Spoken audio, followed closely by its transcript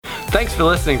Thanks for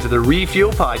listening to the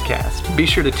Refuel Podcast. Be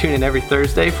sure to tune in every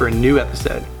Thursday for a new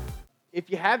episode. If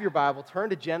you have your Bible, turn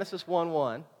to Genesis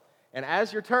 1:1, and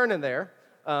as you're turning there,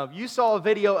 you saw a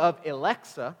video of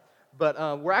Alexa,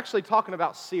 but we're actually talking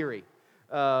about Siri.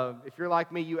 If you're like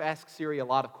me, you ask Siri a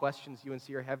lot of questions. You and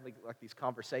Siri have like these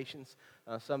conversations.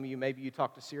 Some of you, maybe you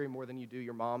talk to Siri more than you do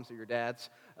your moms or your dads.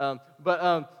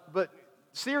 But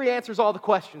Siri answers all the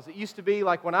questions. It used to be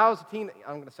like when I was a teen.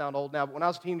 I'm going to sound old now, but when I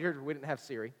was a teenager, we didn't have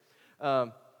Siri.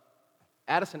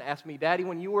 Addison asked me, "Daddy,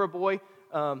 when you were a boy,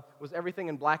 was everything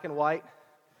in black and white?"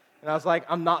 And I was like,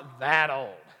 "I'm not that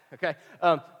old, okay?"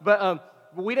 But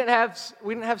we didn't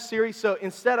have Siri. So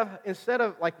instead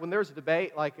of like when there was a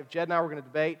debate, like if Jed and I were going to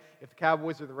debate if the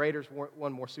Cowboys or the Raiders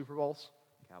won more Super Bowls,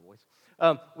 Cowboys,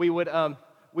 we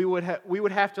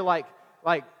would have to like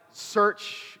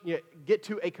search, get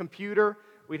to a computer.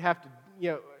 We'd have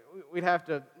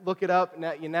to look it up.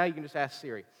 Now you can just ask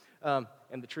Siri.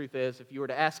 And the truth is, if you were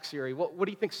to ask Siri, what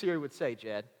do you think Siri would say,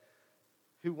 Jed?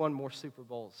 Who won more Super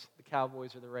Bowls, the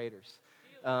Cowboys or the Raiders?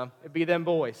 It'd be them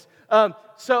boys.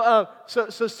 So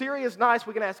Siri is nice.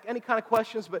 We can ask any kind of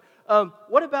questions. But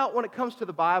what about when it comes to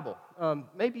the Bible?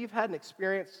 Maybe you've had an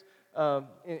experience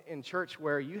in church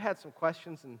where you had some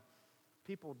questions and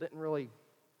people didn't really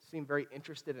seem very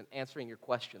interested in answering your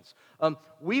questions.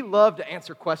 We love to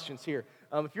answer questions here.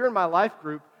 If you're in my life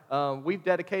group, we've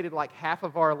dedicated like half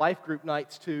of our life group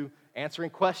nights to answering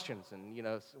questions. And,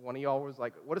 one of y'all was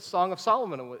like, what is Song of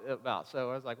Solomon about?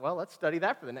 So I was like, well, let's study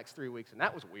that for the next 3 weeks. And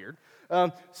that was weird.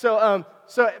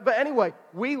 But anyway,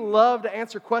 we love to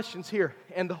answer questions here.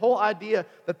 And the whole idea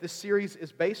that this series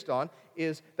is based on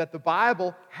is that the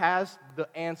Bible has the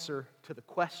answer to the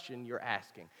question you're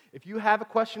asking. If you have a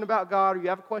question about God or you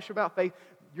have a question about faith,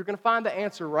 you're going to find the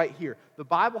answer right here. The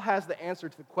Bible has the answer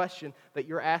to the question that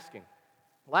you're asking.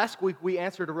 Last week, we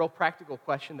answered a real practical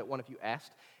question that one of you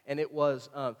asked, and it was,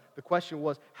 the question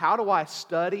was, how do I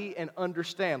study and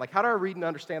understand? Like, how do I read and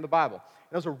understand the Bible?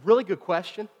 And it was a really good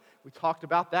question. We talked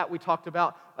about that. We talked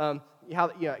about how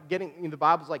getting the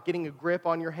Bible's like getting a grip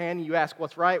on your hand. You ask,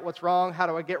 what's right, what's wrong? How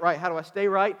do I get right? How do I stay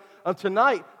right?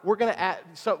 Tonight, we're going to add,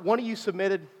 one of you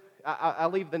submitted,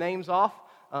 I'll leave the names off,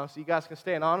 so you guys can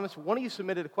stay anonymous. One of you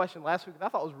submitted a question last week that I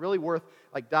thought was really worth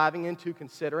like diving into,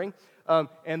 considering.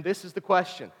 And this is the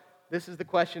question. This is the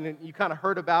question, and you kind of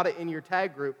heard about it in your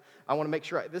tag group. I want to make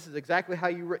sure this is exactly how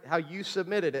you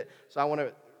submitted it. So I want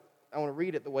to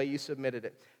read it the way you submitted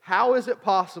it. How is it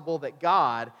possible that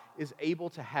God is able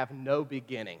to have no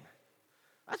beginning?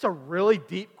 That's a really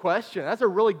deep question. That's a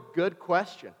really good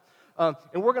question. And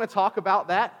we're going to talk about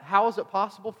that. How is it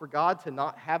possible for God to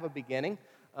not have a beginning?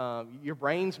 Your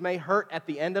brains may hurt at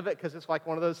the end of it because it's like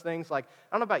one of those things like,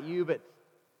 I don't know about you, but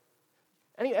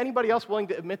anybody else willing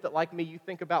to admit that, like me, you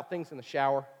think about things in the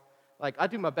shower? Like, I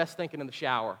do my best thinking in the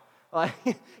shower. Like,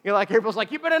 like everybody's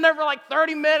like, you've been in there for like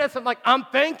 30 minutes. I'm like, I'm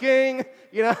thinking,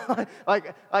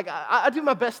 I do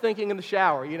my best thinking in the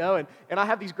shower, and I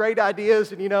have these great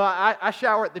ideas, and, I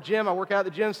shower at the gym. I work out at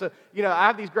the gym, so, I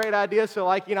have these great ideas. So,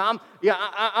 like, I'm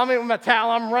in my towel.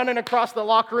 I'm running across the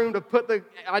locker room to put the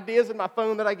ideas in my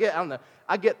phone that I get. I don't know.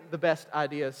 I get the best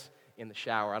ideas in the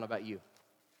shower. I don't know about you.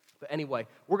 But anyway,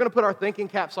 we're going to put our thinking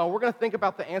caps on. We're going to think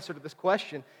about the answer to this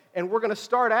question, and we're going to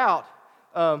start out.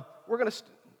 We're going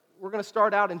to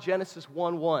start out in Genesis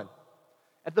 1:1,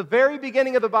 at the very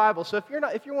beginning of the Bible. So if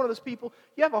you're one of those people,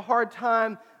 you have a hard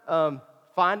time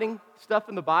finding stuff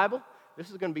in the Bible, this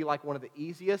is going to be like one of the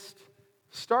easiest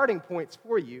starting points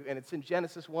for you, and it's in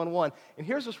Genesis 1:1. And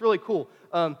here's what's really cool.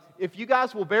 If you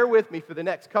guys will bear with me for the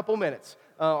next couple minutes,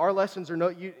 our lessons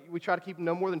we try to keep them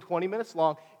no more than 20 minutes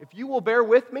long. If you will bear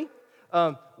with me,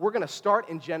 we're going to start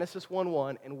in Genesis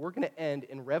 1:1, and we're going to end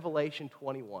in Revelation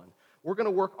 21. We're going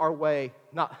to work our way,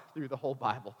 not through the whole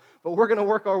Bible, but we're going to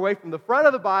work our way from the front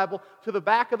of the Bible to the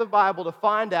back of the Bible to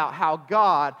find out how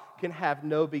God can have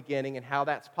no beginning and how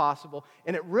that's possible.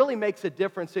 And it really makes a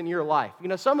difference in your life.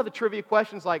 Some of the trivia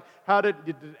questions like, how did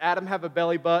Adam have a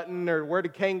belly button, or where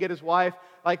did Cain get his wife?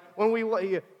 Like,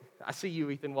 I see you,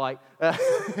 Ethan White.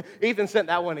 Ethan sent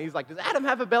that one. He's like, does Adam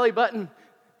have a belly button?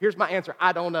 Here's my answer.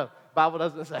 I don't know. Bible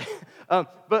doesn't say.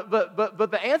 But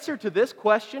the answer to this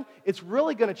question, it's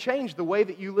really going to change the way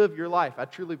that you live your life. I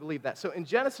truly believe that. So in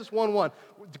Genesis 1:1,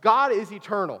 God is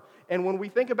eternal. And when we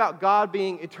think about God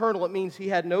being eternal, it means He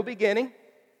had no beginning.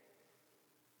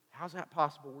 How's that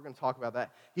possible? We're going to talk about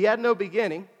that. He had no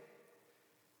beginning.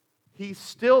 He's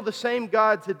still the same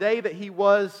God today that He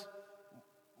was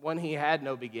when He had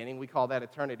no beginning. We call that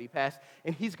eternity past.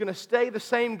 And He's going to stay the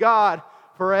same God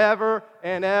forever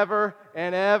and ever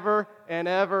and ever and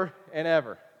ever and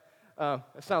ever.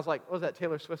 It sounds like, what was that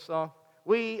Taylor Swift song?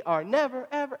 We are never,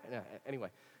 ever. No, anyway,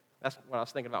 That's what I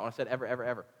was thinking about when I said ever, ever,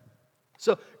 ever.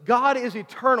 So God is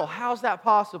eternal. How's that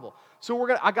possible? So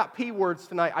I got P words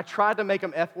tonight. I tried to make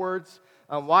them F words.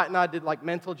 Wyatt and I did like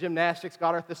mental gymnastics,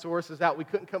 got our thesauruses out. We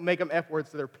couldn't make them F words,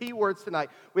 so they're P words tonight.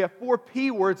 We have 4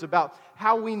 P words about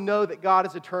how we know that God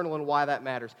is eternal and why that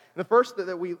matters. And the first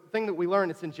thing that we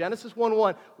learned, it's in Genesis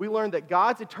 1:1, we learned that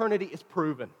God's eternity is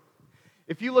proven.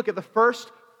 If you look at the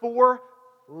first 4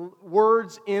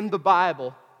 words in the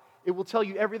Bible, it will tell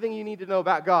you everything you need to know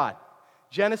about God.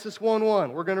 Genesis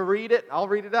 1:1, we're going to read it. I'll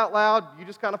read it out loud. You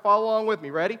just kind of follow along with me.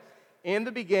 Ready? In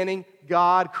the beginning,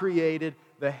 God created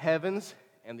the heavens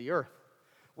and the earth.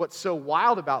 What's so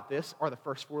wild about this are the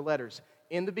first 4 letters.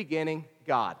 In the beginning,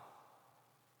 God.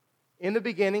 In the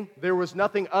beginning, there was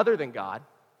nothing other than God.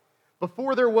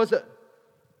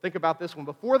 Think about this one.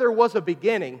 Before there was a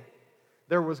beginning,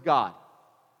 there was God.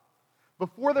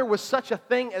 Before there was such a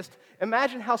thing as,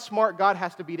 imagine how smart God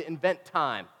has to be to invent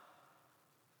time,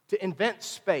 to invent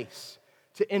space,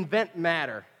 to invent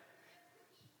matter,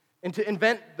 and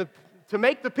to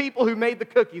make the people who made the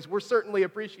cookies. We're certainly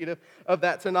appreciative of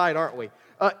that tonight, aren't we?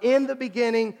 In the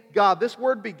beginning, God. This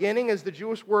word beginning is the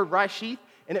Jewish word rashith,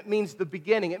 and it means the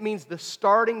beginning. It means the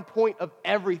starting point of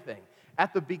everything.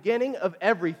 At the beginning of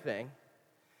everything,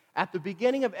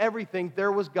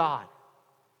 there was God.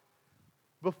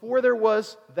 Before there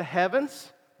was the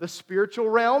heavens, the spiritual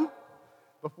realm,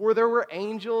 before there were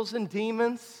angels and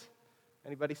demons.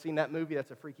 Anybody seen that movie?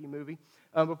 That's a freaky movie.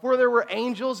 Before there were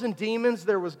angels and demons,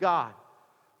 there was God.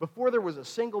 Before there was a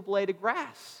single blade of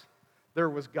grass, there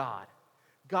was God.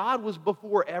 God was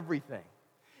before everything.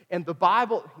 And the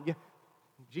Bible,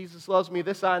 Jesus loves me,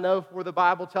 this I know, for the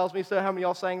Bible tells me so. How many of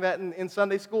y'all sang that in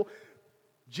Sunday school?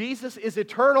 Jesus is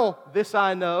eternal, this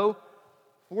I know,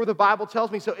 for the Bible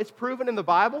tells me so. It's proven in the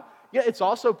Bible. Yeah, it's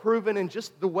also proven in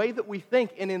just the way that we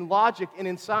think and in logic and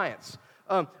in science.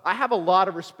 I have a lot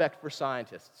of respect for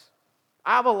scientists.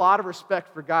 I have a lot of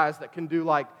respect for guys that can do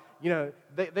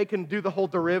they can do the whole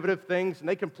derivative things, and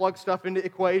they can plug stuff into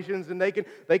equations, and they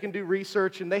can do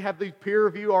research, and they have these peer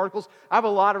review articles. I have a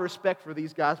lot of respect for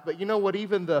these guys, but you know what?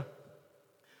 Even the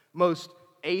most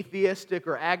atheistic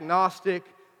or agnostic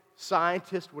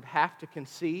scientist would have to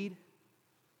concede.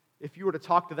 If you were to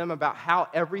talk to them about how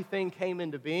everything came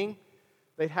into being,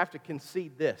 they'd have to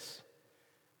concede this,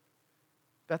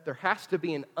 that there has to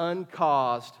be an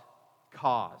uncaused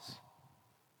cause.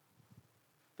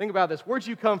 Think about this. Where'd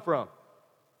you come from?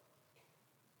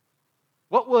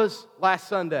 What was last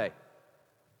Sunday?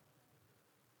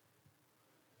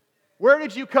 Where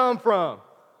did you come from?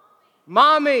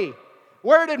 Mommy.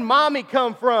 Where did mommy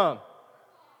come from?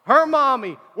 Her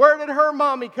mommy. Where did her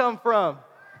mommy come from?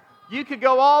 You could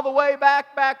go all the way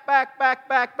back,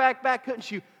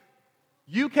 couldn't you?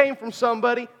 You came from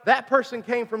somebody. That person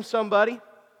came from somebody.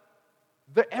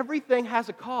 Everything has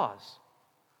a cause.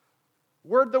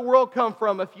 Where'd the world come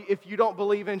from if you don't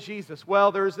believe in Jesus?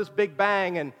 Well, there's this big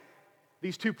bang, and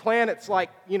these 2 planets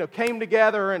came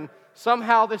together, and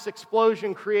somehow this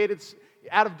explosion created,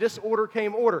 out of disorder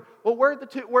came order. Well, where did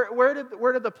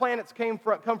the planets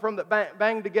come from that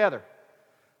banged together?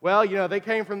 Well, they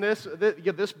came from this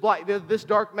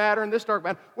dark matter and this dark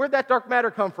matter. Where'd that dark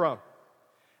matter come from?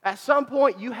 At some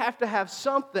point, you have to have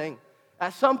something.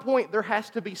 At some point, there has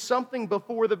to be something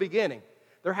before the beginning.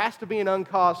 There has to be an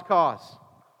uncaused cause.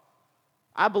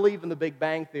 I believe in the Big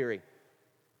Bang Theory.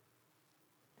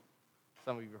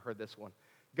 Some of you have heard this one.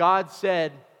 God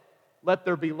said, "Let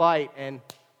there be light," and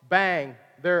bang,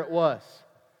 there it was.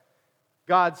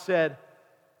 God said,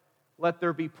 "Let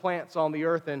there be plants on the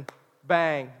earth," and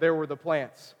bang, there were the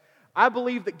plants. I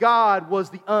believe that God was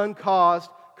the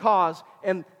uncaused cause,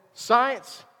 and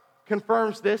science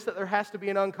confirms this, that there has to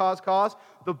be an uncaused cause.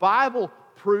 The Bible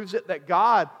proves it, that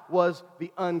God was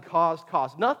the uncaused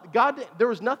cause. There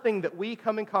was nothing that we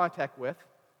come in contact with.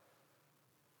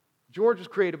 George was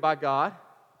created by God.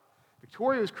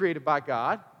 Victoria was created by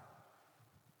God.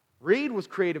 Reed was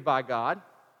created by God.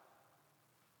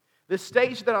 This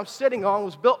stage that I'm sitting on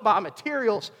was built by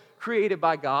materials created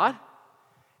by God.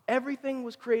 Everything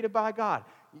was created by God.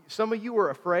 Some of you are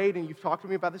afraid, and you've talked to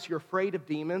me about this, you're afraid of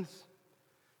demons.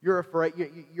 You're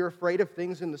afraid of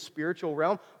things in the spiritual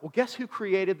realm. Well, guess who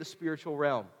created the spiritual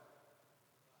realm?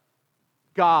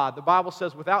 God. The Bible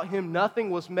says, without Him,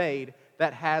 nothing was made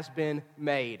that has been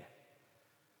made.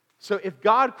 So if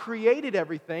God created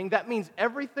everything, that means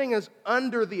everything is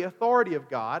under the authority of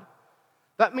God.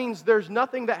 That means there's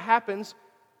nothing that happens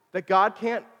that God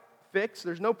can't fix.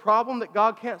 There's no problem that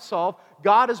God can't solve.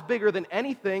 God is bigger than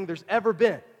anything there's ever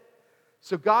been.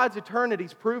 So God's eternity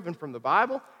is proven from the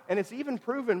Bible, and it's even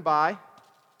proven by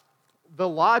the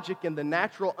logic and the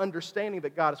natural understanding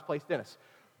that God has placed in us.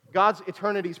 God's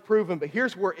eternity is proven, but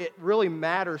here's where it really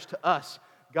matters to us.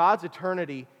 God's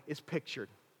eternity is pictured.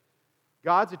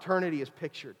 God's eternity is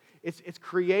pictured. It's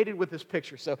created with this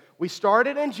picture. So we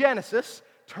started in Genesis,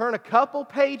 turn a couple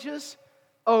pages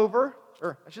over,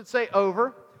 or I should say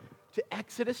over, to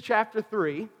Exodus chapter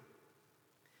 3,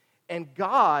 and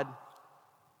God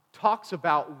talks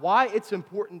about why it's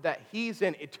important that He's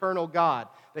an eternal God,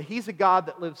 that He's a God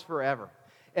that lives forever.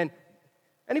 And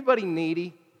anybody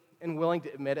needy and willing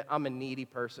to admit it? I'm a needy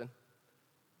person.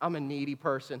 I'm a needy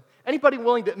person. Anybody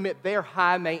willing to admit they're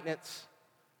high maintenance?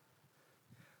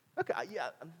 Okay,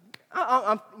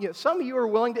 yeah, some of you are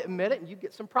willing to admit it, and you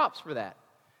get some props for that.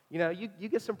 You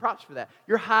get some props for that.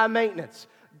 You're high maintenance.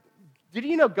 Did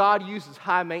you know God uses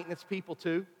high maintenance people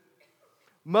too?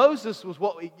 Moses was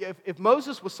if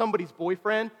Moses was somebody's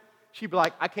boyfriend, she'd be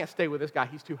like, I can't stay with this guy.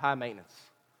 He's too high maintenance.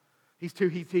 He's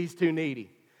too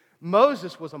needy.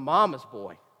 Moses was a mama's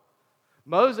boy.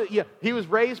 Moses, he was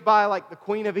raised by like the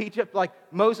queen of Egypt. Like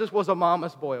Moses was a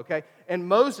mama's boy, okay? And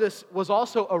Moses was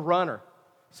also a runner.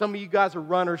 Some of you guys are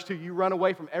runners too. You run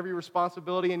away from every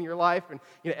responsibility in your life, and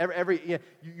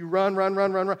you run.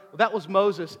 Well, that was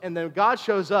Moses, and then God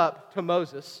shows up to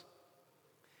Moses.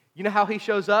 You know how He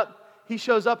shows up? He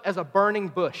shows up as a burning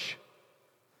bush.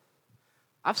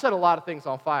 I've set a lot of things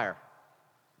on fire.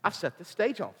 I've set this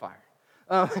stage on fire.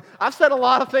 I've set a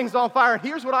lot of things on fire, and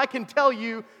here's what I can tell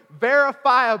you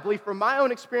verifiably from my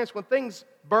own experience: when things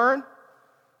burn,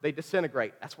 they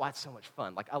disintegrate. That's why it's so much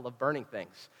fun. Like, I love burning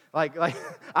things. Like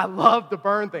I love to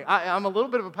burn things. I'm a little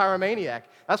bit of a pyromaniac.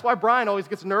 That's why Brian always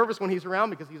gets nervous when he's around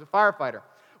because he's a firefighter.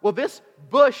 Well, this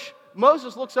bush,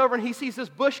 Moses looks over and he sees this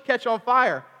bush catch on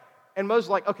fire. And Moses is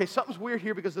like, okay, something's weird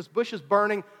here because this bush is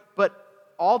burning, but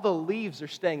all the leaves are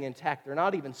staying intact. They're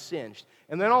not even singed.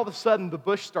 And then all of a sudden, the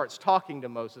bush starts talking to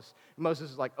Moses. And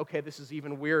Moses is like, okay, this is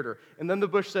even weirder. And then the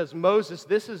bush says, Moses,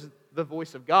 this is the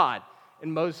voice of God.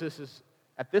 And Moses is,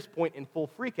 at this point, in full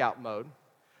freak-out mode.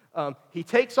 He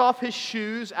takes off his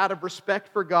shoes out of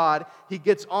respect for God. He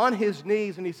gets on his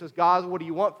knees and he says, God, what do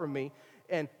you want from me?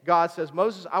 And God says,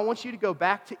 Moses, I want you to go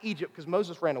back to Egypt, because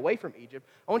Moses ran away from Egypt.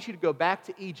 I want you to go back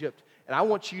to Egypt, and I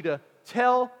want you to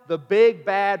tell the big,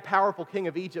 bad, powerful king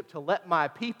of Egypt to let my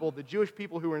people, the Jewish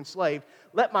people who were enslaved,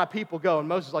 let my people go. And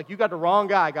Moses is like, you got the wrong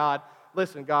guy, God.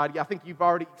 Listen, God, I think you've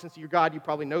already, since you're God, you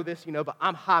probably know this, but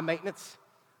I'm high maintenance.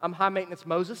 I'm high maintenance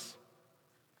Moses.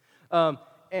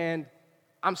 And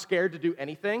I'm scared to do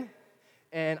anything,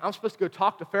 and I'm supposed to go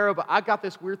talk to Pharaoh, but I got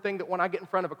this weird thing that when I get in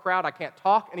front of a crowd, I can't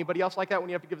talk. Anybody else like that when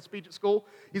you have to give a speech at school?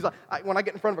 He's like, when I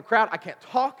get in front of a crowd, I can't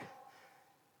talk.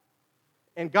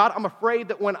 And God, I'm afraid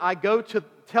that when I go to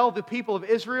tell the people of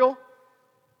Israel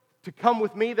to come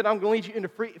with me, that I'm going to lead you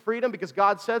into freedom because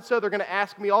God said so. They're going to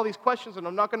ask me all these questions, and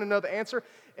I'm not going to know the answer.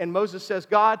 And Moses says,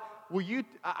 God,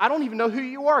 I don't even know who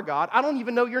you are, God. I don't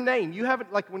even know your name. You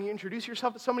haven't, like, when you introduce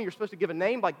yourself to someone, you're supposed to give a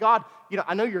name. Like, God,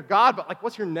 I know you're God, but, like,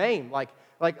 what's your name? Like,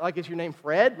 is your name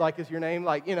Fred? Like, is your name,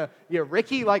 like,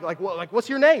 Ricky? What's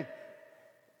your name?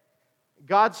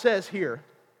 God says here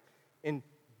in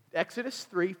Exodus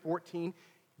 3:14,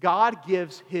 God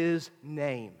gives His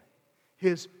name,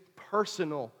 His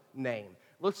personal name.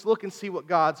 Let's look and see what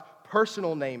God's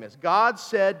personal name is. God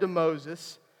said to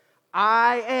Moses,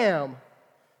 I am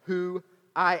who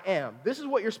I am. This is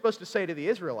what you're supposed to say to the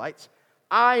Israelites.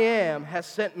 I am has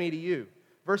sent me to you.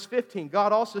 Verse 15,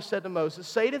 God also said to Moses,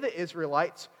 say to the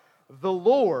Israelites, the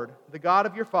Lord, the God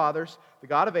of your fathers, the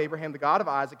God of Abraham, the God of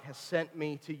Isaac, has sent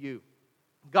me to you.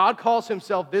 God calls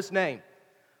Himself this name,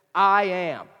 I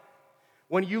am.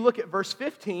 When you look at verse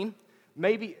 15,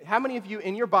 maybe, how many of you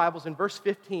in your Bibles in verse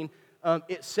 15,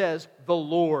 it says the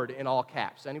Lord in all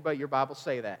caps? Anybody your Bible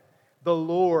say that? The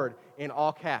Lord in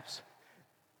all caps.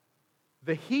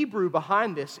 The Hebrew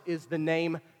behind this is the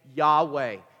name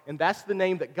Yahweh, and that's the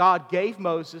name that God gave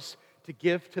Moses to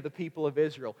give to the people of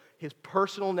Israel, His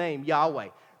personal name, Yahweh.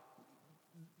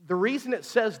 The reason it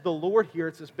says the Lord here,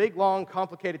 it's this big, long,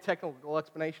 complicated technical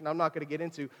explanation I'm not going to get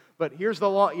into, but here's the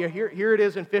long, here it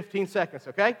is in 15 seconds,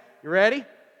 okay? You ready?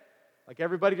 Like,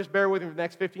 everybody just bear with me for the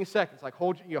next 15 seconds. Like,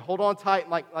 hold on tight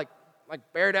and like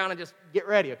bear down and just get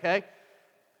ready, okay?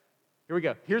 Here we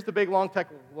go. Here's the big, long,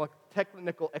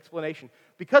 technical explanation.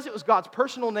 Because it was God's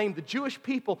personal name, the Jewish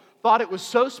people thought it was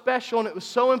so special and it was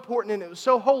so important and it was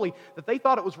so holy that they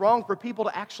thought it was wrong for people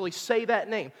to actually say that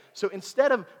name. So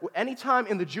instead of any time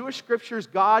in the Jewish scriptures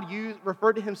God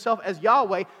referred to Himself as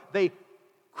Yahweh, they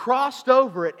crossed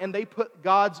over it and they put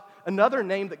another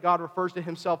name that God refers to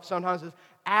Himself sometimes as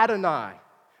Adonai,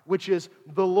 which is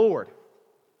the Lord.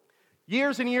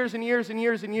 Years and years and years and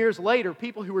years and years later,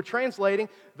 people who were translating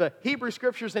the Hebrew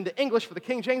Scriptures into English for the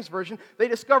King James Version, they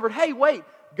discovered, hey, wait,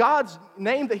 God's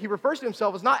name that he refers to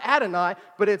himself is not Adonai,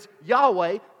 but it's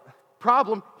Yahweh.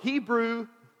 Problem,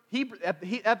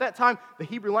 at that time, the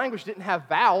Hebrew language didn't have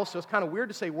vowels, so it's kind of weird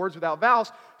to say words without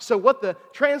vowels. So what the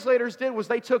translators did was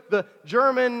they took the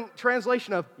German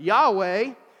translation of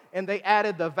Yahweh, and they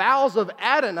added the vowels of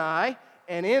Adonai,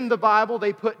 and in the Bible,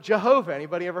 they put Jehovah.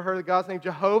 Anybody ever heard of God's name,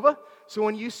 Jehovah? So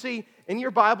when you see, in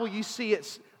your Bible, you see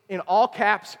it's in all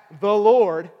caps, the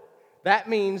Lord. That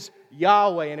means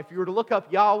Yahweh. And if you were to look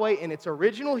up Yahweh in its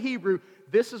original Hebrew,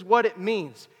 this is what it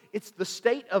means. It's the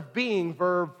state of being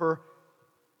verb for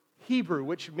Hebrew,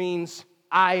 which means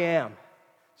I am.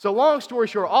 So long story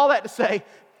short, all that to say,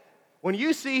 when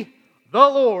you see the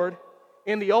Lord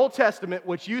in the Old Testament,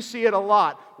 which you see it a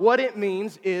lot, what it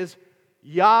means is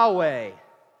Yahweh,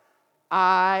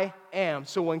 I am.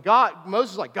 So when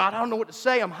Moses is like, God, I don't know what to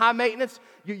say. I'm high maintenance.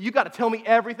 You got to tell me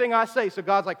everything I say. So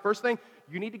God's like, first thing,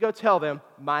 you need to go tell them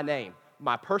my name,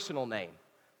 my personal name.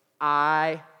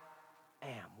 I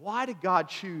am. Why did God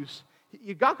choose?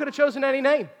 God could have chosen any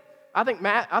name. I think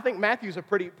Matthew's a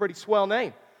pretty swell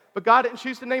name. But God didn't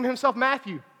choose to name himself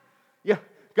Matthew. Yeah,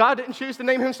 God didn't choose to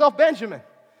name himself Benjamin.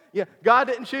 Yeah, God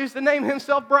didn't choose to name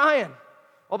himself Brian.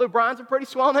 Although Brian's a pretty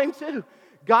swell name too.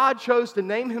 God chose to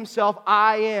name himself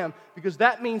I am because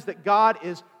that means that God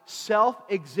is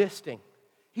self-existing.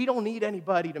 He don't need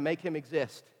anybody to make him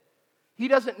exist. He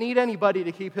doesn't need anybody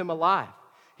to keep him alive.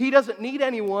 He doesn't need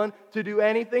anyone to do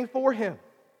anything for him.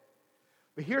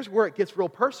 But here's where it gets real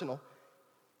personal.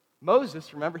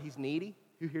 Moses, remember, he's needy.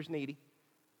 Who here's needy?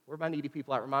 Where are my needy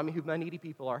people at? Remind me who my needy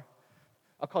people are.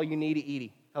 I'll call you Needy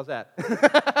Edie. How's that?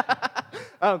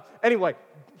 Anyway,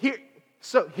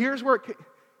 here's where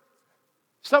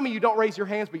some of you don't raise your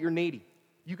hands, but you're needy.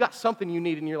 You got something you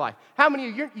need in your life. How many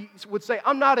of you would say,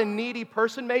 I'm not a needy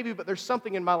person maybe, but there's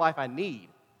something in my life I need?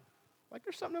 Like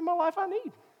there's something in my life I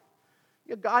need.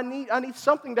 Yeah, God, I need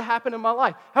something to happen in my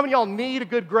life. How many of y'all need a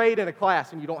good grade in a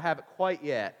class and you don't have it quite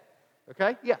yet?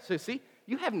 Okay? Yeah, so see,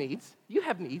 you have needs. You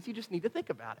have needs. You just need to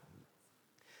think about it.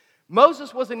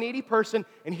 Moses was a needy person,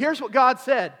 and here's what God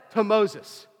said to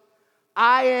Moses.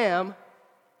 I am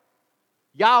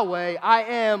Yahweh. I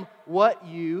am what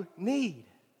you need.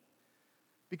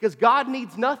 Because God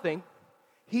needs nothing.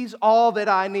 He's all that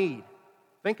I need.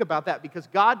 Think about that, because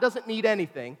God doesn't need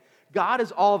anything. God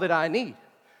is all that I need.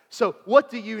 So what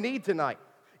do you need tonight?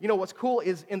 You know, what's cool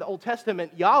is in the Old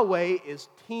Testament, Yahweh is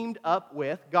teamed up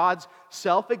with God's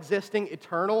self-existing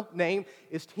eternal name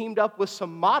is teamed up with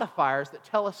some modifiers that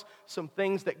tell us some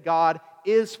things that God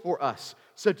is for us.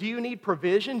 So do you need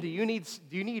provision? Do you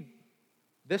need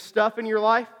this stuff in your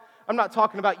life? I'm not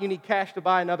talking about you need cash to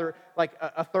buy another, like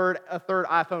a third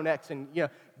iPhone X, and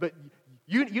but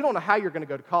you don't know how you're going to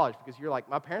go to college because you're like,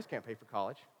 my parents can't pay for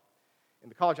college, and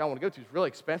the college I want to go to is really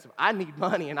expensive. I need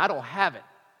money and I don't have it.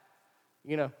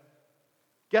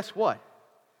 Guess what?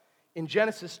 In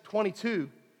Genesis 22,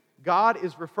 God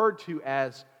is referred to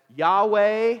as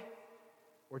Yahweh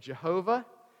or Jehovah,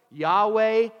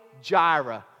 Yahweh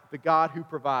Jireh, the God who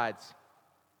provides.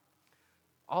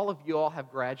 All of you all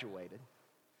have graduated.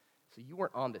 So you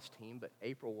weren't on this team, but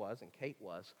April was and Kate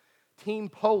was. Team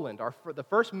Poland, the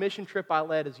first mission trip I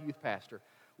led as youth pastor,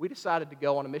 we decided to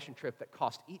go on a mission trip that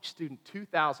cost each student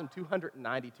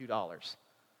 $2,292.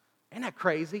 Isn't that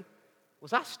crazy?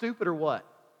 Was I stupid or what?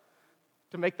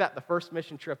 To make that the first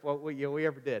mission trip we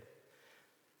ever did.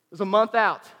 It was a month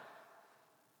out.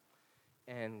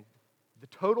 And the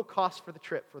total cost for the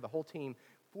trip for the whole team,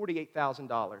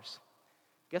 $48,000.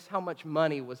 Guess how much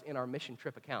money was in our mission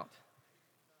trip account?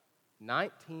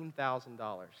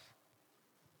 $19,000.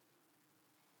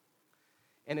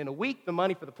 And in a week, the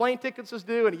money for the plane tickets was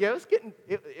due, and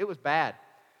it was bad.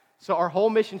 So our whole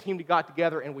mission team got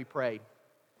together and we prayed.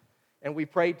 And we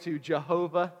prayed to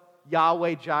Jehovah,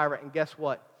 Yahweh Jireh, and guess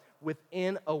what?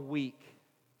 Within a week,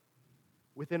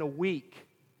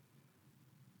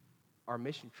 our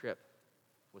mission trip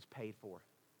was paid for.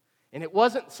 And it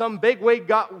wasn't some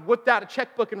bigwig whipped out a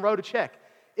checkbook and wrote a check.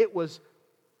 It was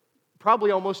probably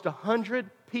almost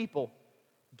 100 people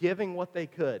giving what they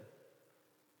could.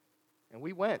 And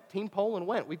we went. Team Poland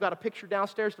went. We've got a picture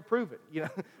downstairs to prove it.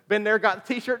 Been there, got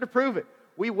the t-shirt to prove it.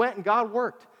 We went and God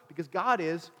worked because God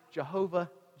is Jehovah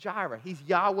Jireh. He's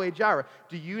Yahweh Jireh.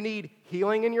 Do you need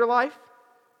healing in your life?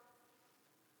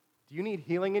 Do you need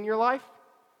healing in your life?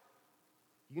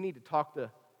 You need to talk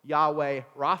to Yahweh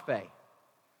Rapha,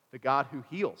 the God who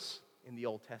heals in the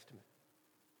Old Testament.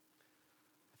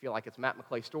 I feel like it's Matt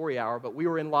McClay story hour, but we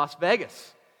were in Las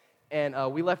Vegas, and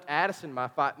we left Addison, my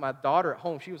daughter, at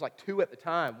home. She was like 2 at the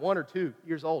time, 1 or 2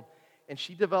 years old, and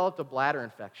she developed a bladder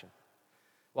infection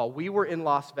while we were in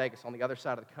Las Vegas on the other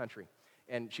side of the country.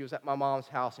 And she was at my mom's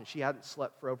house, and she hadn't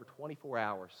slept for over 24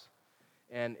 hours.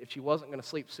 And if she wasn't going to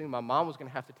sleep soon, my mom was going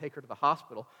to have to take her to the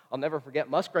hospital. I'll never forget,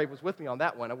 Musgrave was with me on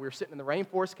that one. We were sitting in the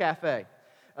Rainforest Cafe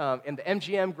in the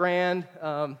MGM Grand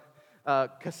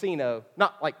Casino.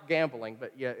 Not like gambling,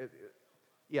 but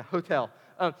hotel.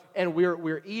 And we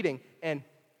were eating, and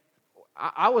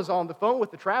I was on the phone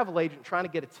with the travel agent trying to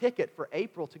get a ticket for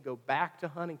April to go back to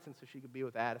Huntington so she could be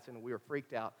with Addison, and we were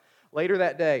freaked out. Later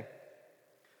that day,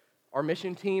 our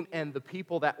mission team and the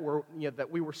people that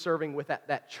we were serving with at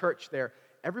that church there,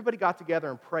 everybody got together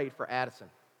and prayed for Addison.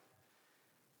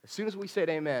 As soon as we said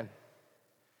amen,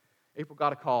 April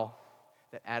got a call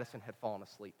that Addison had fallen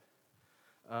asleep.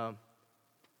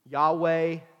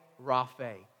 Yahweh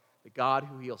Rapha, the God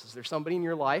who heals. Is there somebody in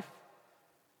your life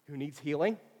who needs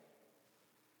healing?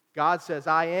 God says,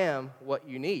 I am what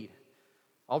you need.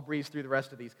 I'll breeze through the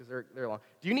rest of these because they're long.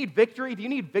 Do you need victory? Do you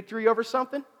need victory over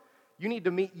something? You need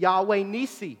to meet Yahweh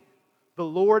Nisi. The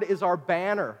Lord is our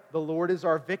banner. The Lord is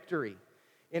our victory.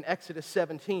 In Exodus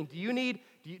 17, do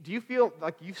you feel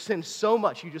like you've sinned so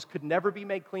much you just could never be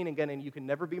made clean again and you can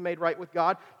never be made right with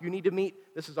God? You need to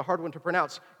meet, this is a hard one to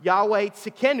pronounce, Yahweh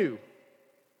Tsidkenu.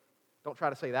 Don't try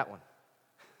to say that one.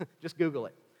 Just Google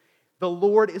it. The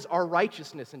Lord is our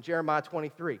righteousness in Jeremiah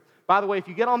 23. By the way, if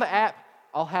you get on the app,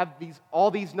 I'll have all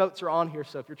these notes are on here,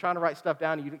 so if you're trying to write stuff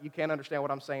down and you can't understand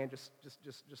what I'm saying,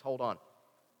 just hold on.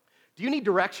 Do you need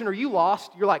direction? Are you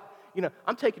lost? You're like,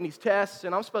 I'm taking these tests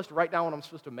and I'm supposed to write down what I'm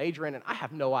supposed to major in, and I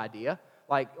have no idea.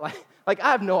 Like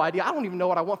I have no idea. I don't even know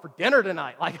what I want for dinner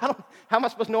tonight. How am I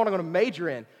supposed to know what I'm going to major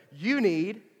in? You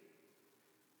need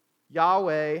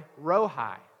Yahweh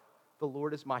Rohi. The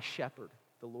Lord is my shepherd.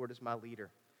 The Lord is my leader.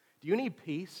 Do you need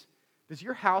peace? Does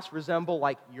your house resemble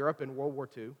like Europe in World War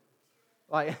II?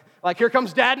 Like here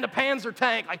comes Dad in the Panzer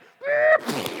tank,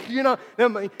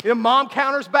 mom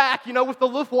counters back, with the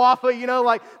Luftwaffe, and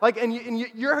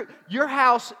your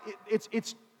house,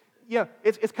 it's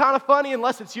kind of funny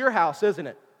unless it's your house, isn't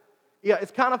it? Yeah,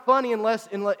 it's kind of funny unless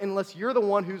you're the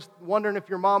one who's wondering if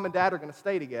your mom and dad are going to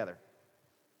stay together.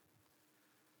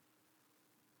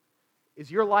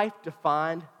 Is your life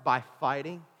defined by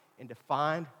fighting and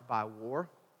defined by war?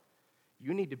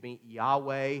 You need to meet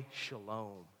Yahweh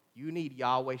Shalom. You need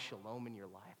Yahweh Shalom in your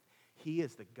life. He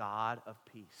is the God of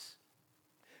peace.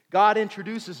 God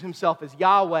introduces himself as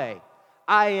Yahweh.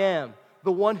 I am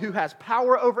the one who has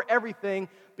power over everything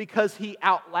because he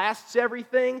outlasts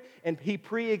everything and he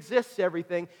pre-exists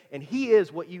everything, and he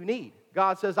is what you need.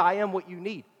 God says, I am what you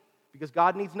need, because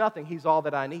God needs nothing. He's all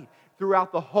that I need.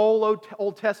 Throughout the whole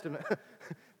Old Testament,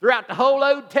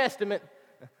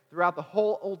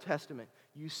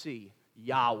 you see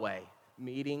Yahweh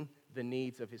meeting the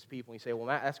needs of his people. And you say, well,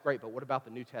 Matt, that's great, but what about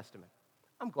the New Testament?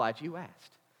 I'm glad you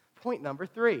asked. Point number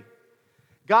 3.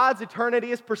 God's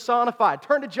eternity is personified.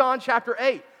 Turn to John chapter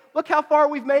 8. Look how far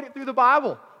we've made it through the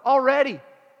Bible already.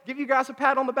 Give you guys a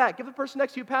pat on the back. Give the person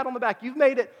next to you a pat on the back. You've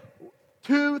made it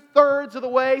 2/3 of the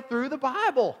way through the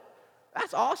Bible.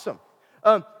 That's awesome.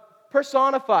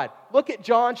 Personified. Look at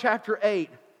John chapter 8,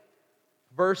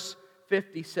 verse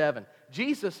 57.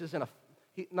 Jesus is in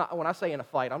when I say in a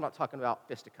fight, I'm not talking about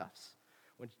fisticuffs.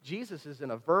 When Jesus is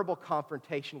in a verbal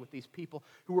confrontation with these people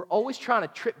who were always trying to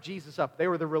trip Jesus up. They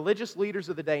were the religious leaders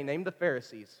of the day, named the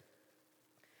Pharisees.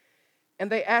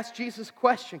 And they asked Jesus a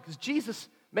question, because Jesus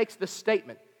makes this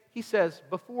statement. He says,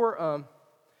 I'm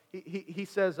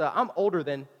older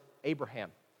than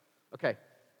Abraham. Okay,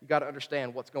 you got to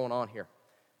understand what's going on here.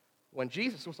 When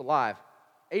Jesus was alive,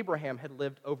 Abraham had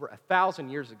lived over 1,000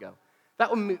 years ago. That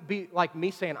would be like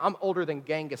me saying, I'm older than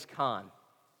Genghis Khan.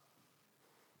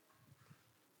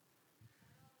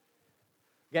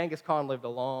 Genghis Khan lived a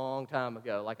long time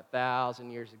ago, like 1,000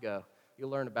 years ago.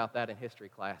 You'll learn about that in history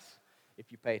class,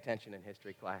 if you pay attention in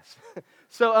history class.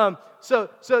 So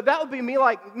that would be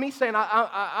me saying,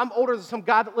 I'm older than some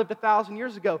guy that lived 1,000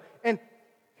 years ago. And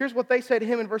here's what they say to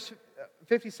him in verse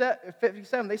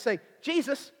 57. They say,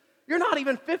 Jesus, you're not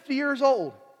even 50 years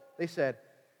old. They said,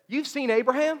 you've seen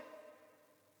Abraham?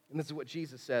 And this is what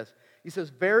Jesus says. He says,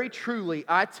 very truly,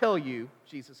 I tell you,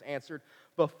 Jesus answered,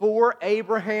 before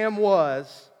Abraham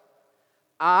was,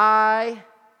 I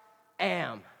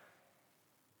am.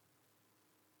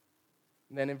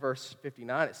 And then in verse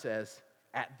 59 it says,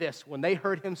 at this, when they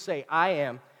heard him say, I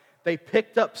am, they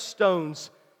picked up stones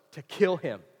to kill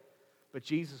him. But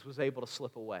Jesus was able to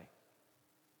slip away.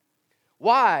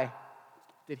 Why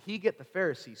did he get the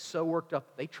Pharisees so worked up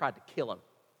that they tried to kill him?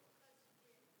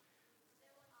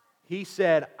 He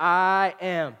said, I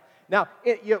am. Now,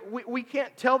 we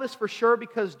can't tell this for sure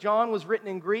because John was written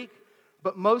in Greek,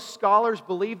 But most scholars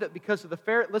believe that because of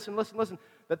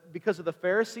that because of the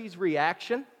Pharisees'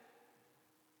 reaction,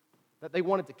 that they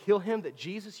wanted to kill him, that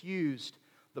Jesus used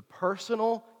the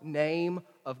personal name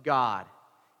of God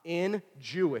in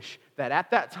Jewish, that at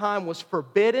that time was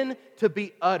forbidden to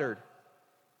be uttered.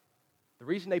 The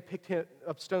reason they picked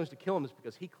up stones to kill him is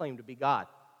because he claimed to be God.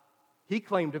 He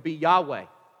claimed to be Yahweh.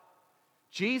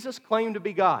 Jesus claimed to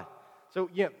be God. So,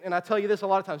 yeah, and I tell you this a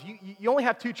lot of times, you only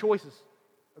have two choices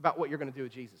about what you're going to do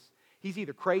with Jesus. He's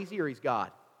either crazy or he's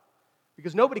God.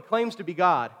 Because nobody claims to be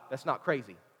God that's not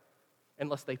crazy,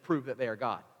 unless they prove that they are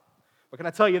God. But can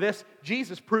I tell you this?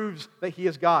 Jesus proves that he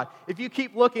is God. If you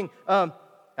keep looking,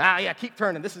 keep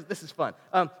turning. This is fun.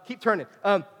 Keep turning.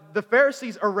 The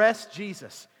Pharisees arrest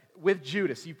Jesus with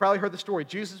Judas. You've probably heard the story.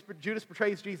 Judas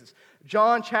betrays Jesus.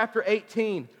 John chapter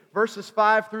 18, verses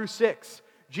 5 through 6.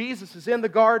 Jesus is in the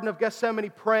Garden of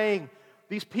Gethsemane praying.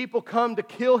 These people come to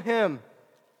kill him.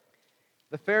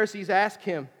 The Pharisees ask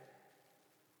him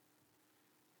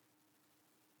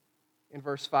in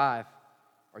verse 5,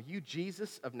 "Are you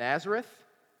Jesus of Nazareth?"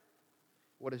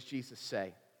 What does Jesus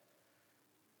say?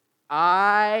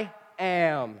 "I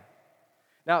am."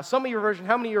 Now, some of your versions,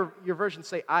 how many of your versions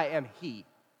say, "I am he"?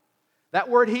 That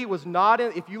word "he" was not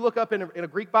in, if you look up in a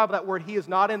Greek Bible, that word "he" is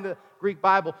not in the Greek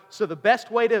Bible. So the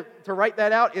best way to write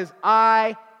that out is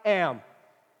 "I am."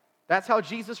 That's how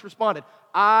Jesus responded.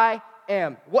 "I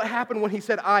am." What happened when he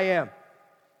said "I am"?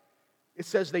 It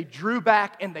says they drew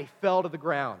back and they fell to the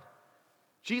ground.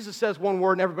 Jesus says one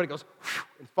word and everybody goes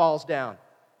and falls down.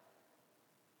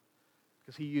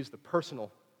 Because he used the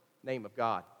personal name of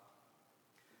God.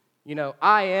 You know,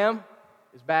 "I am"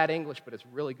 is bad English, but it's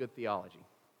really good theology.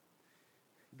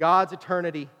 God's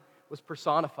eternity was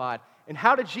personified. And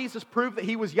how did Jesus prove that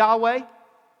he was Yahweh?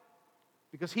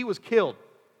 Because he was killed.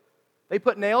 They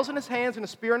put nails in his hands and a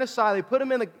spear in his side. They put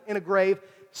him in a grave,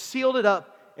 sealed it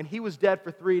up, and he was dead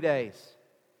for 3 days.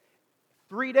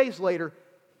 3 days later,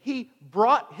 he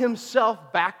brought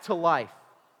himself back to life.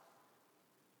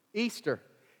 Easter.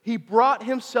 He brought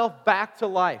himself back to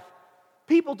life.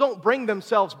 People don't bring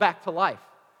themselves back to life.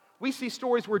 We see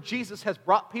stories where Jesus has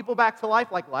brought people back to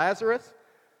life, like Lazarus.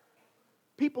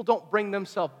 People don't bring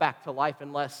themselves back to life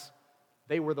unless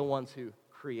they were the ones who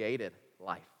created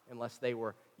life, unless they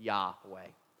were Yahweh.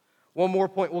 One more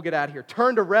point, we'll get out of here.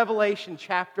 Turn to Revelation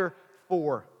chapter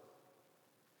 4.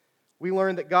 We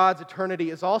learn that God's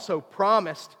eternity is also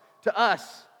promised to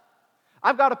us.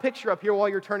 I've got a picture up here while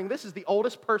you're turning. This is the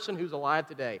oldest person who's alive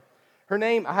today. Her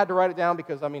name, I had to write it down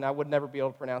because, I would never be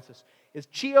able to pronounce this, is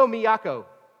Chiyo Miyako.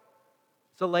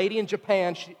 It's a lady in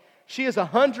Japan. She is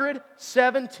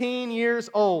 117 years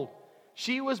old.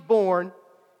 She was born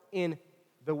in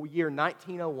the year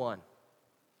 1901.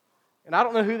 And I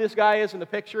don't know who this guy is in the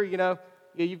picture, you know.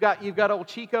 You've got old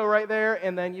Chico right there,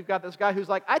 and then you've got this guy who's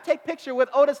like, "I take picture with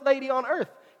oldest lady on earth,"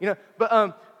 you know.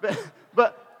 But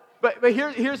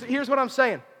here's what I'm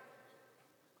saying.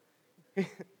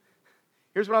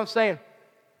 Here's what I'm saying.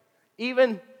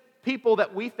 Even people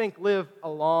that we think live a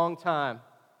long time,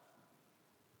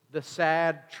 the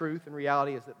sad truth and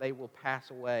reality is that they will pass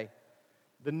away.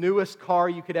 The newest car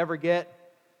you could ever get,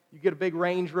 you get a big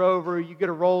Range Rover, you get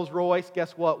a Rolls Royce,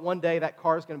 guess what? One day that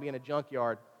car is going to be in a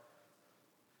junkyard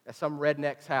at some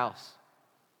redneck's house.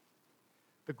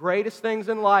 The greatest things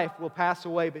in life will pass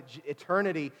away, but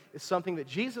eternity is something that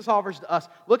Jesus offers to us.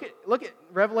 Look at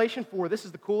Revelation 4. This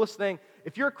is the coolest thing.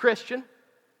 If you're a Christian,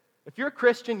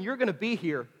 you're going to be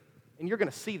here, and you're going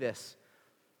to see this.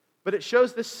 But it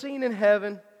shows this scene in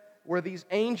heaven where these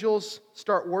angels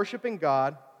start worshiping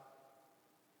God.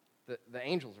 The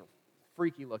angels are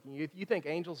freaky looking. If you think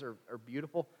angels are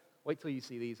beautiful, wait till you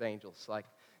see these angels. Like,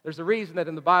 there's a reason that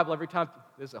in the Bible, every time,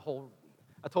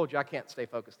 I told you I can't stay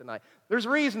focused tonight. There's a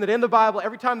reason that in the Bible,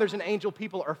 every time there's an angel,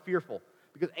 people are fearful.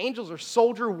 Because angels are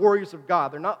soldier warriors of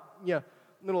God. They're not,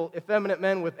 little effeminate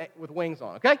men with wings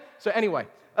on, okay? So anyway,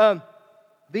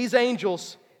 these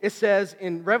angels, it says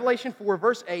in Revelation 4,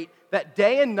 verse 8, that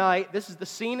day and night, this is the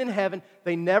scene in heaven,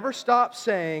 they never stop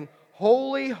saying,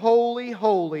 "Holy, holy,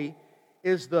 holy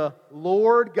is the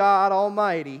Lord God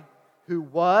Almighty, who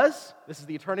was," this is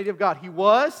the eternity of God, He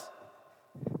was,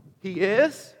 He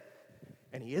is,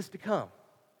 and He is to come.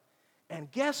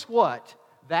 And guess what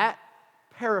that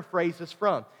paraphrase is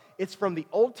from? It's from the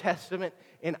Old Testament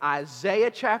in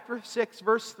Isaiah chapter 6,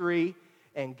 verse 3,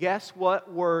 and guess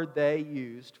what word they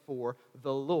used for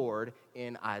the Lord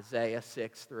in Isaiah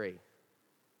 6:3?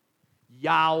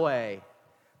 Yahweh.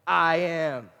 I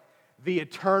am the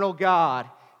eternal God.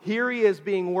 Here He is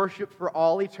being worshiped for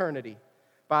all eternity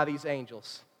by these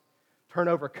angels. Turn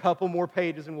over a couple more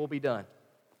pages and we'll be done.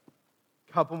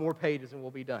 Couple more pages and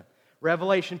we'll be done.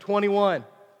 Revelation 21,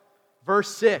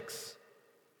 verse 6.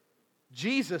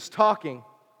 Jesus talking.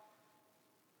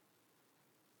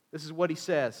 This is what he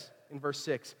says in verse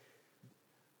 6.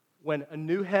 When a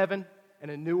new heaven and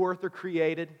a new earth are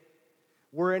created,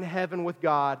 we're in heaven with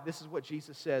God. This is what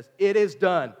Jesus says. It is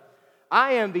done.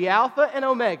 I am the Alpha and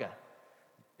Omega.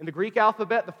 In the Greek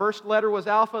alphabet, the first letter was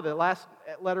Alpha, the last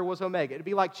letter was Omega. It'd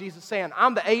be like Jesus saying,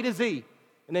 I'm the A to Z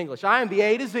in English. I am the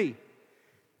A to Z.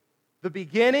 The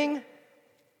beginning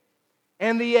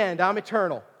and the end. I'm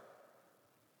eternal.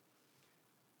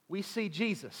 We see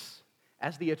Jesus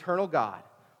as the eternal God.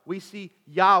 We see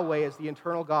Yahweh as the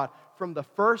eternal God. From the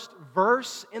first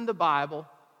verse in the Bible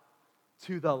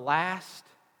to the last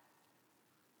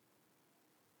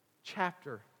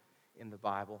chapter in the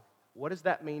Bible, what does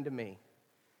that mean to me?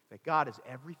 That God is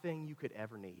everything you could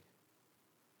ever need.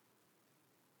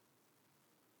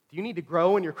 Do you need to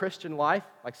grow in your Christian life?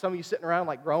 Like some of you sitting around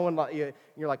like growing, like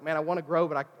you're like, man, I want to grow,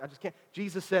 but I just can't.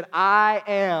 Jesus said, I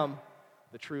am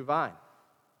the true vine.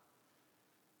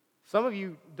 Some of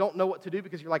you don't know what to do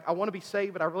because you're like, I want to be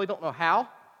saved, but I really don't know how.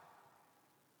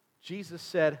 Jesus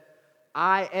said,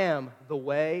 I am the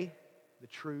way, the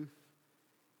truth,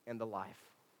 and the life.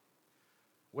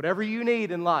 Whatever you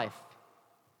need in life,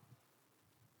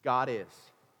 God is.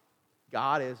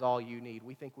 God is all you need.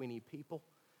 We think we need people.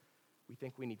 We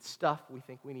think we need stuff. We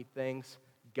think we need things.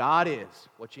 God is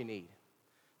what you need.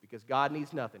 Because God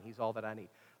needs nothing. He's all that I need.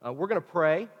 We're going to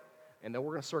pray, and then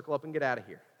we're going to circle up and get out of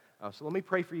here. So let me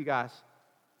pray for you guys,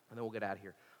 and then we'll get out of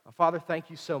here. Father,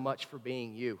 thank you so much for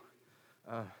being you.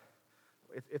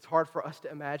 It's hard for us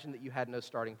to imagine that you had no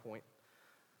starting point.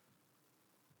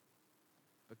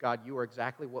 But God, you are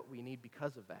exactly what we need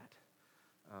because of that.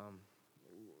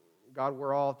 God,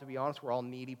 we're all, to be honest, we're all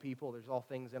needy people. There's all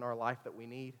things in our life that we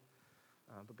need.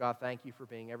 But God, thank you for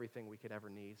being everything we could ever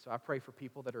need. So I pray for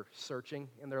people that are searching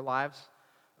in their lives,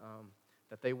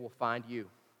 that they will find you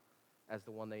as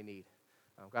the one they need.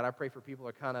 God, I pray for people that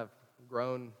are kind of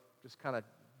grown, just kind of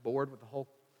bored with the whole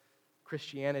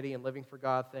Christianity and living for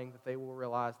God thing, that they will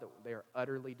realize that they are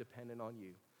utterly dependent on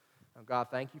you. God,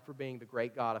 thank you for being the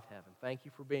great God of heaven. Thank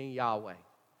you for being Yahweh.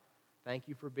 Thank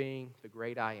you for being the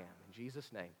great I am. In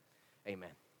Jesus' name, amen.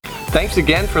 Thanks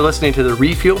again for listening to the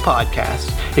Refuel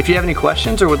Podcast. If you have any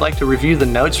questions or would like to review the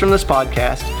notes from this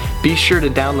podcast, be sure to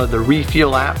download the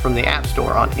Refuel app from the App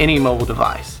Store on any mobile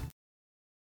device.